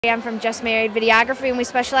I'm from Just Married Videography, and we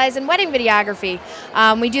specialize in wedding videography.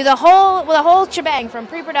 We do the whole shebang, from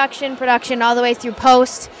pre-production, production, all the way through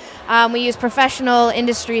post. We use professional,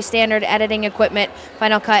 industry standard editing equipment,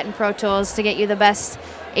 Final Cut and Pro Tools, to get you the best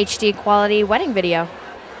HD quality wedding video.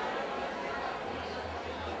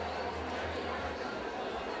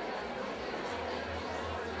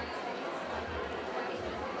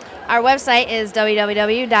 Our website is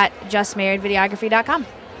www.justmarriedvideography.com.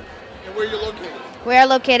 And where are you located? We are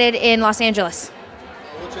located in Los Angeles.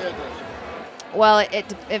 What's the address? Well, it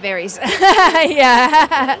varies.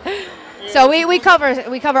 Yeah. So we cover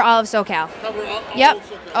all of SoCal. Cover all Yep, of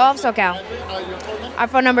SoCal. all of SoCal. Your phone number? Our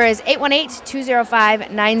phone number is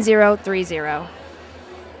 818-205-9030.